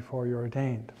 times before you're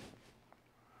ordained.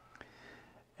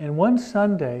 And one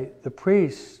Sunday, the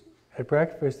priests at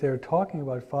breakfast, they were talking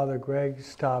about Father Greg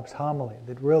Staub's homily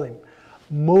that really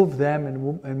moved them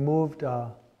and moved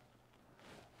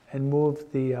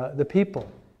the people.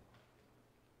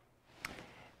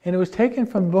 And it was taken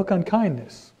from the book on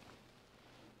kindness.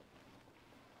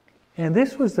 And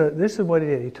this is what he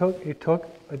did. He took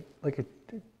a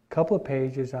couple of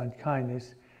pages on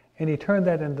kindness, and he turned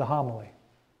that into the homily.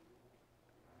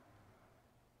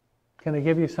 Can I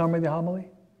give you a summary of the homily?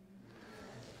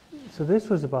 So this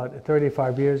was about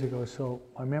 35 years ago, so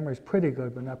my memory is pretty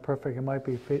good, but not perfect. It might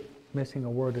be missing a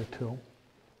word or two.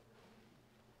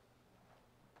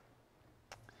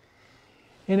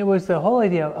 And it was the whole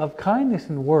idea of kindness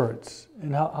in words,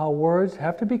 and how words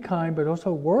have to be kind, but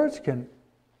also words can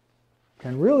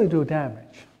really do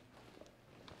damage.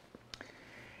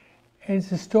 And it's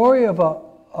the story of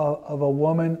a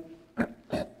woman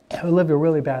who lived a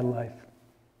really bad life.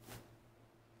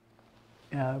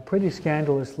 A pretty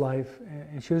scandalous life,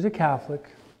 and she was a Catholic,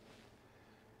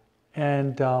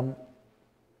 and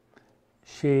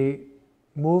she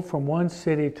moved from one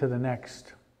city to the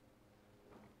next.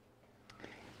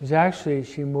 It was actually,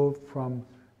 she moved from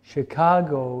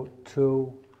Chicago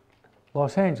to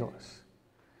Los Angeles,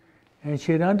 and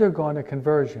she had undergone a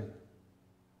conversion.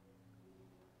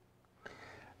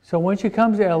 So when she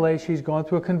comes to LA, she's going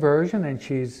through a conversion, and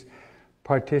she's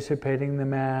participating in the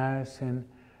Mass, and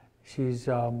she's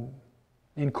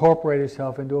incorporated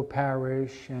herself into a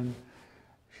parish, and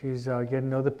she's getting to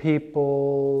know the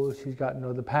people, she's gotten to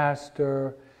know the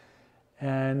pastor,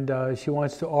 and she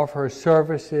wants to offer her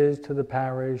services to the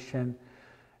parish, and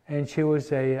she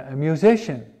was a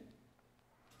musician.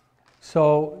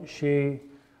 So she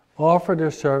offered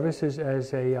her services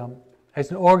as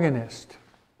an organist,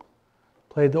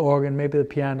 played the organ, maybe the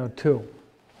piano too.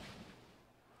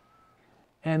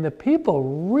 And the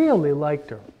people really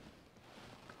liked her.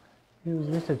 He was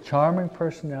just a charming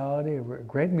personality, a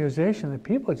great musician. The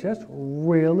people just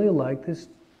really liked this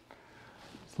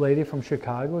lady from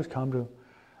Chicago who's come to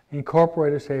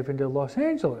incorporate herself into Los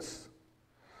Angeles.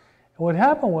 And what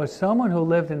happened was someone who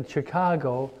lived in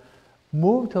Chicago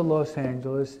moved to Los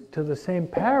Angeles to the same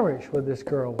parish where this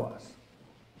girl was.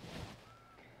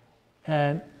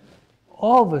 And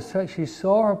all of a sudden she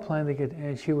saw her plan to get,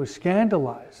 and she was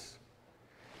scandalized.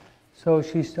 So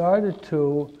she started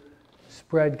to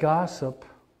spread gossip,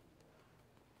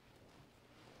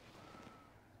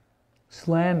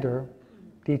 slander,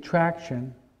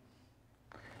 detraction.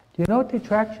 Do you know what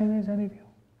detraction is, any of you?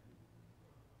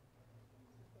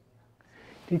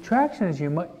 Detraction is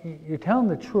you're telling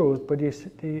the truth, but you're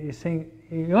saying,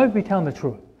 you don't have to be telling the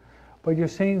truth, but you're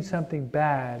saying something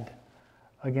bad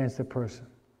against the person.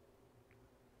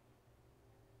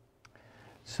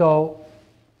 So,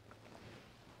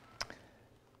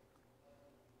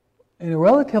 in a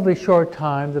relatively short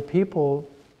time, the people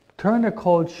turned a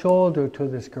cold shoulder to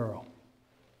this girl.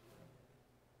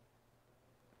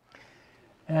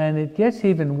 And it gets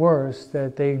even worse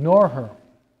that they ignore her.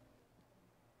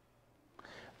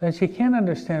 Then she can't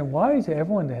understand why is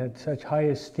everyone that had such high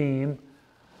esteem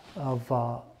of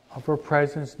her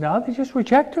presence, now they just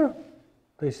reject her.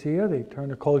 They see her, they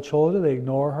turn a cold shoulder, they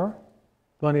ignore her,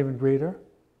 don't even greet her.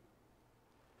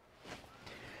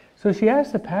 So she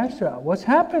asked the pastor, what's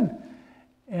happened?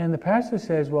 And the pastor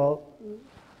says, well,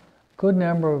 good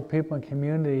number of people in the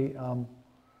community,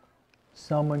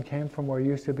 someone came from where you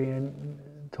used to be and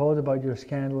told about your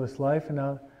scandalous life, and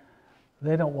now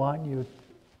they don't want you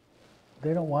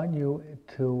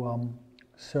to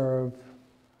serve,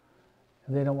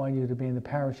 and they don't want you to be in the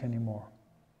parish anymore.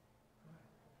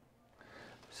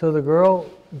 So the girl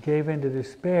gave in to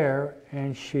despair,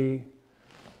 and she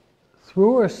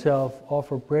threw herself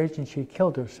off a bridge and she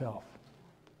killed herself.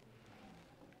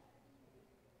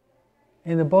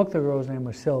 In the book, the girl's name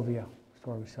was Sylvia.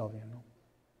 Story of Sylvia, no?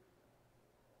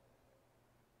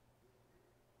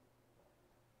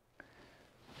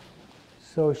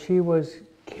 So she was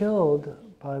killed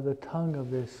by the tongue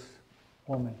of this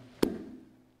woman.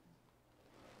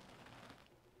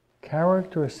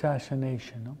 Character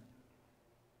assassination, no?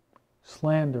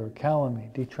 Slander, calumny,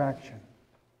 detraction.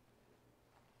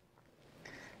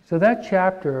 So that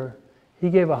chapter, he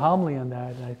gave a homily on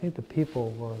that, and I think the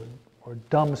people were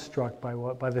dumbstruck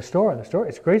by the story.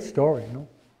 It's a great story, you know.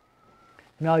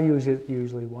 And I'll use it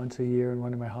usually once a year in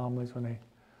one of my homilies when I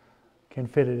can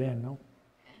fit it in, no.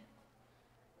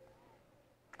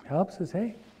 Helps us,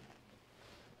 hey,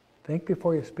 think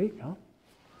before you speak, huh?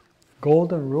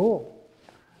 Golden rule.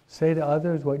 Say to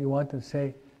others what you want them to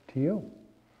say to you.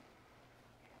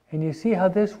 And you see how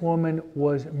this woman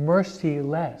was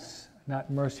merciless,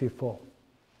 not merciful.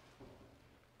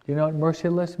 Do you know what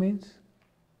merciless means?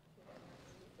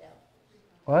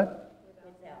 What?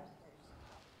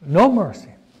 No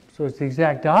mercy. So it's the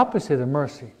exact opposite of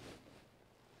mercy.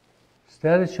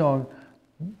 Instead of showing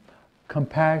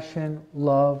compassion,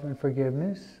 love, and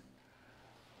forgiveness,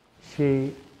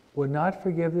 she would not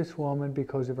forgive this woman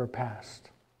because of her past.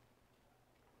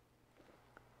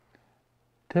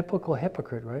 Typical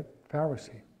hypocrite, right?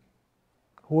 Pharisee.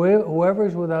 Whoever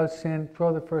is without sin,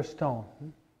 throw the first stone.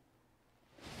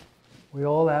 We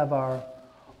all have our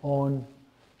own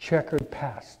checkered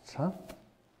pasts, huh?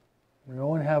 We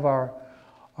all have our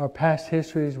past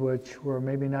histories which were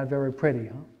maybe not very pretty,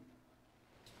 huh?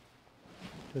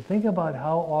 So think about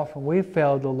how often we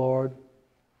failed the Lord,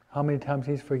 how many times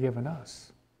He's forgiven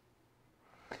us.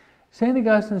 St.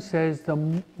 Augustine says the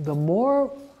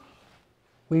more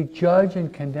we judge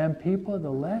and condemn people, the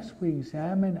less we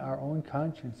examine our own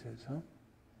consciences. Huh?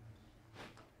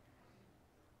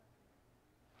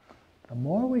 The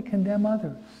more we condemn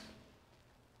others,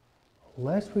 the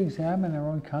less we examine our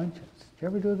own conscience. Did you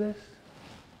ever do this?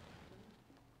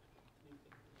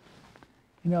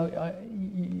 You know,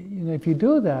 if you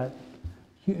do that,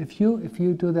 if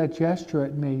you do that gesture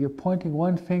at me, you're pointing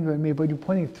one finger at me, but you're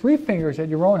pointing 3 fingers at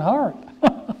your own heart.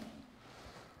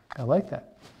 I like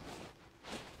that.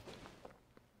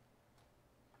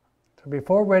 So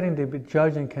before waiting to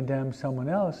judge and condemn someone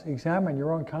else, examine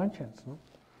your own conscience. No?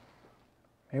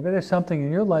 Maybe there's something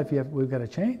in your life we've got to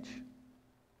change.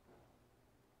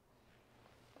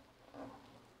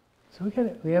 So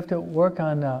we have to work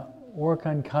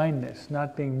on kindness,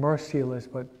 not being merciless,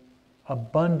 but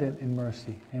abundant in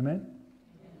mercy. Amen?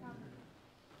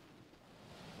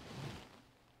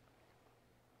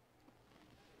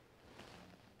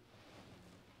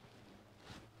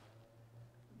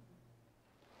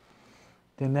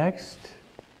 The next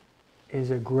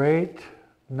is a great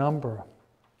number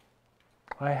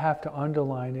I have to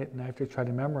underline it and I have to try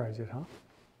to memorize it, huh?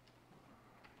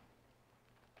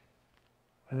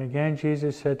 And again,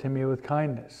 Jesus said to me with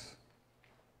kindness,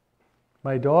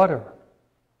 my daughter,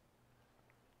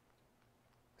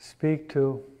 speak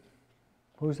to,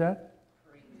 who's that?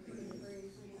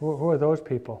 Who are those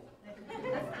people?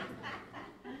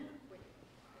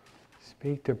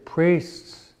 Speak to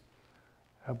priests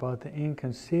about the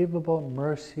inconceivable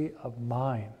mercy of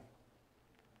mine.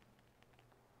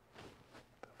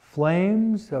 The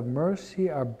flames of mercy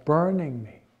are burning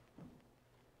me,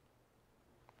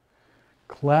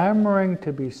 clamoring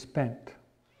to be spent.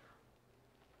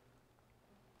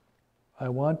 I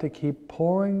want to keep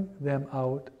pouring them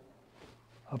out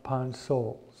upon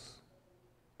souls.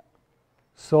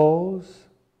 Souls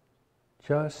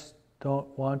just don't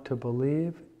want to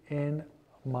believe in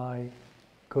my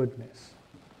goodness.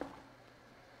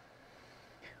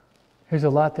 There's a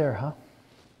lot there, huh?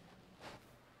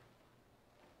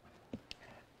 I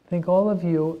think all of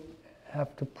you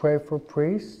have to pray for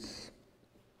priests.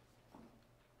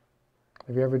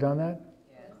 Have you ever done that?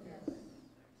 Yes.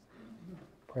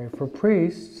 Pray for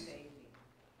priests.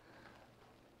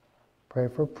 Pray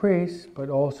for priests, but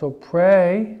also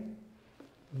pray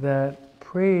that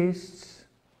priests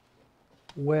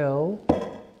will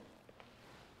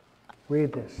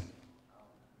read this.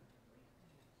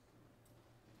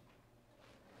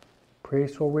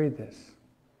 Priests will read this.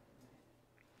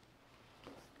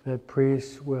 That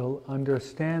priests will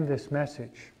understand this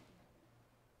message.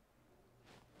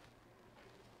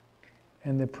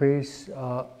 And the priests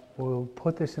will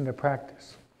put this into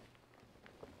practice.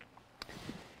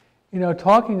 You know,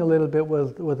 talking a little bit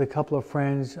with a couple of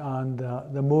friends on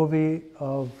the movie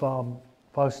of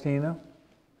Faustina.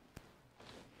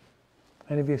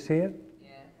 Any of you see it?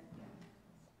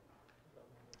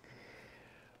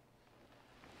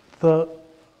 Yeah.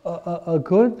 A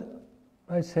good,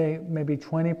 I'd say maybe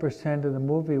 20% of the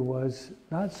movie was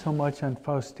not so much on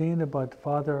Faustina, but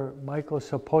Father Michael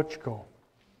Sopoćko.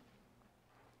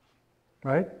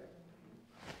 Right?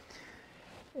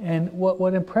 And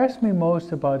what impressed me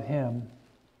most about him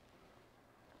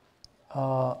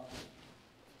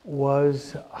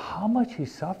was how much he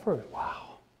suffered. Wow.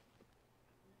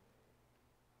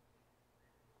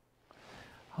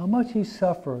 How much he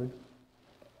suffered.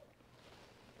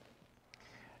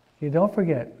 You don't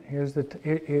forget, here's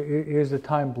the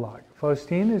time block.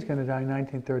 Faustina is going to die in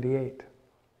 1938.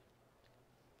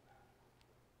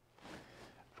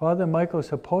 Father Michael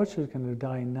Sopoćko is going to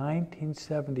die in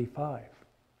 1975.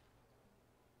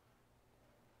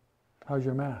 How's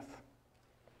your math?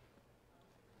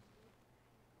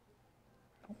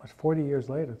 Almost 40 years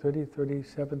later, 30,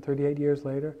 37, 38 years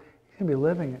later, he's going to be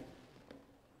living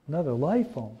another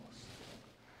life almost.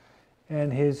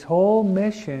 And his whole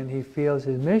mission, he feels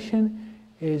his mission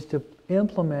is to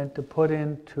implement, to put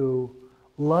into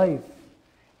life,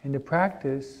 into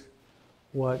practice,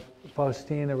 what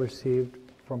Faustina received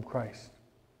from Christ.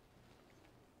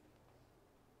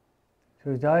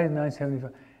 So he died in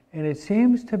 1975. And it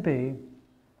seems to be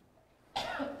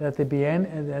that at the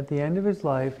end of his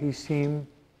life, he seemed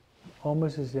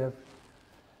almost as if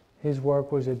his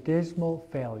work was a dismal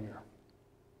failure.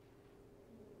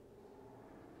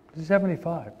 He's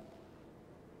 75.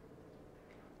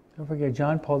 Don't forget,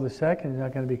 John Paul II is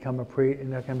not going to become not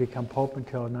going to become Pope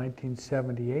until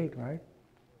 1978, right?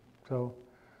 So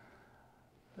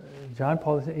John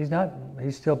Paul,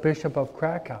 he's still Bishop of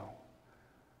Krakow.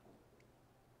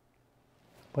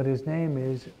 But his name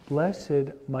is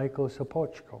Blessed Michael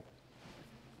Sopoćko.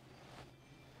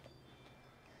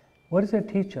 What does that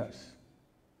teach us?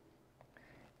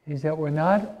 Is that we're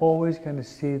not always going to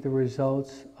see the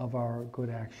results of our good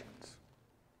actions.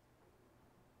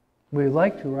 We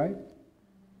like to, right?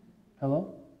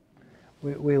 Hello?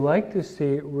 We like to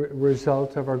see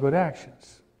results of our good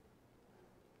actions.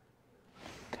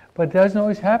 But it doesn't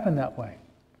always happen that way.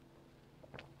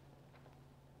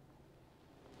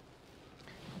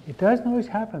 It doesn't always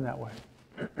happen that way.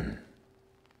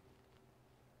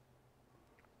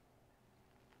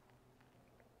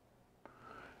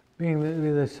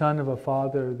 Being the son of a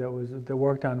father that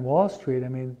worked on Wall Street, I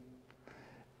mean,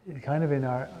 kind of in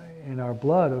our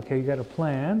blood. Okay, you got a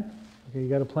plan. Okay, you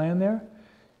got a plan there.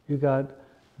 You got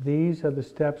these are the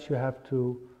steps you have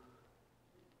to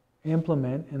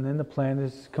implement, and then the plan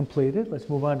is completed. Let's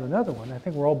move on to another one. I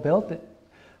think we're all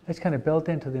that's kind of built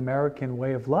into the American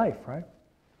way of life, right?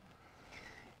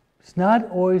 It's not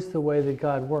always the way that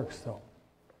God works, though.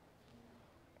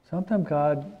 Sometimes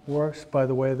God works by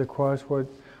the way of the cross, where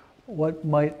what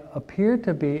might appear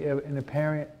to be an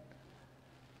apparent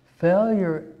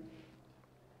failure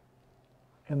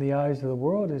in the eyes of the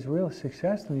world is real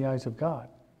success in the eyes of God.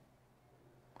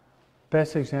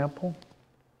 Best example,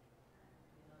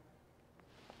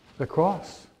 the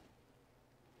cross.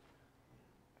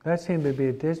 That seemed to be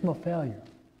a dismal failure.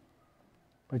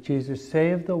 But Jesus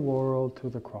saved the world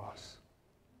through the cross.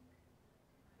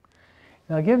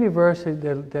 Now I'll give you a verse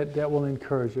that will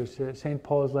encourage us. St.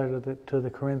 Paul's letter to the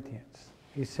Corinthians.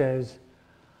 He says,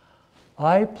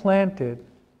 I planted,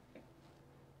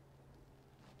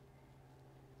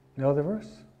 know the verse?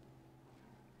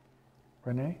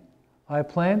 Renee? I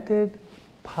planted,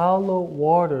 Paulo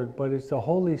watered, but it's the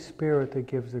Holy Spirit that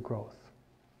gives the growth.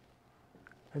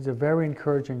 It's a very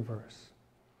encouraging verse.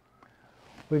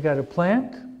 We got to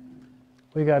plant,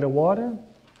 we got to water,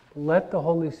 let the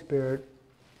Holy Spirit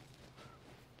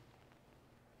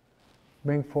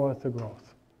bring forth the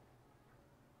growth.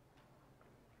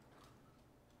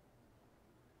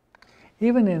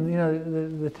 Even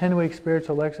in the 10-week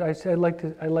spiritual lecture,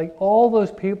 I like all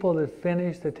those people that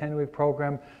finish the 10-week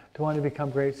program to want to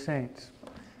become great saints.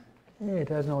 It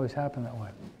doesn't always happen that way.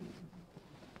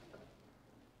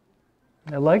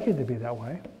 I'd like it to be that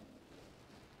way,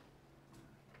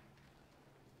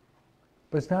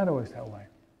 but it's not always that way.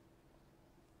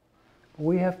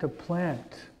 We have to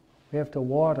plant, we have to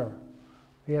water,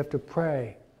 we have to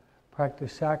pray,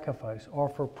 practice sacrifice,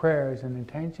 offer prayers and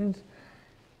intentions,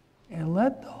 and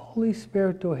let the Holy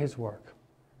Spirit do His work.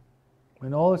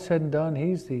 When all is said and done,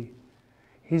 He's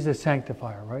the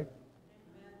sanctifier, right?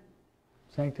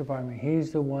 Sanctify me.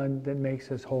 He's the one that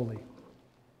makes us holy.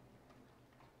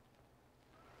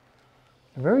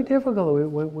 Very difficult. We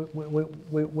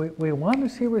want to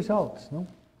see results, no?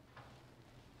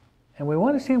 And we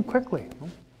want to see them quickly. No?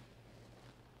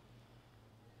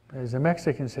 As the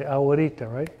Mexicans say, ahorita,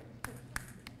 right?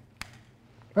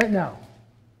 Right now.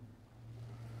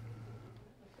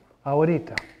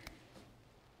 Ahorita.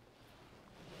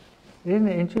 Isn't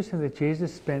it interesting that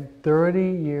Jesus spent 30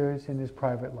 years in His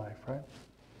private life, right?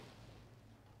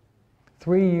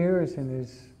 3 years in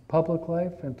His public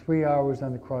life and 3 hours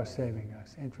on the cross saving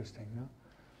us. Interesting, no?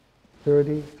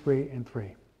 33 and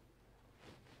 3.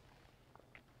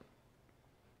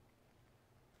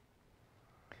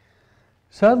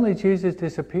 Suddenly Jesus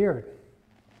disappeared.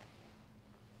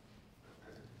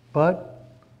 But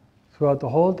throughout the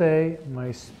whole day,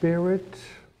 my spirit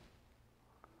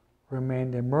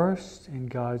remained immersed in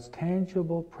God's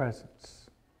tangible presence.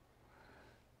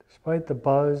 Despite the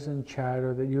buzz and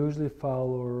chatter that usually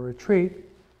follow a retreat,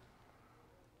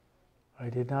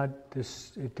 it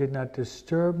did not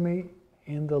disturb me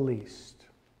in the least.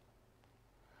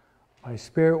 My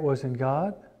spirit was in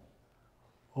God,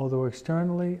 although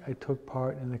externally I took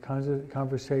part in the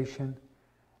conversation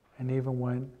and even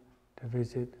went to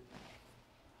visit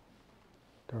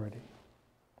Derdy.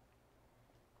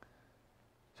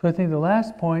 So I think the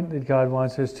last point that God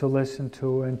wants us to listen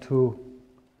to and to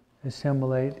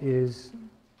assimilate is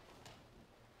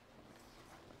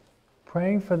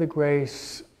praying for the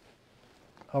grace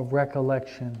of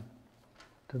recollection,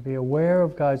 to be aware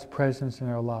of God's presence in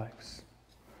our lives.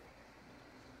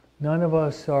 None of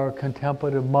us are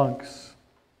contemplative monks,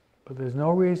 but there's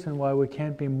no reason why we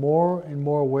can't be more and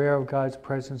more aware of God's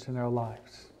presence in our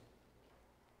lives.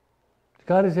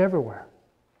 God is everywhere.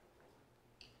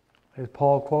 As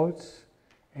Paul quotes,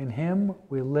 in Him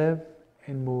we live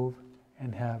and move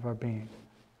and have our being.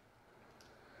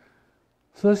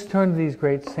 So let's turn to these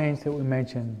great saints that we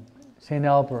mentioned. St.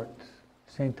 Albert,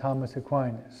 St. Thomas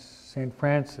Aquinas, St.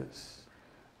 Francis,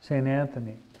 St.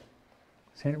 Anthony,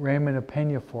 St. Raymond of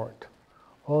Peñafort,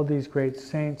 all these great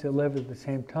saints that lived at the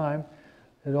same time,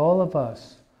 that all of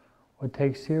us would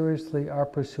take seriously our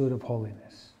pursuit of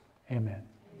holiness. Amen.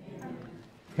 Amen.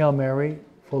 Hail Mary,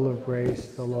 full of grace,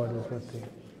 the Lord is with thee.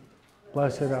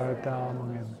 Blessed art thou among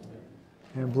women,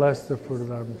 and blessed the fruit of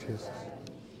thy womb, Jesus.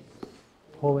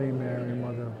 Holy Mary,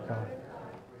 Mother of God,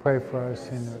 pray for us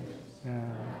sinners.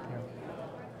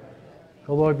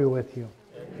 The Lord be with you.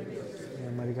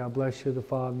 And may God bless you, the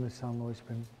Father, and the Son, and the Holy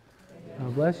Spirit.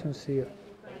 God bless you and see you.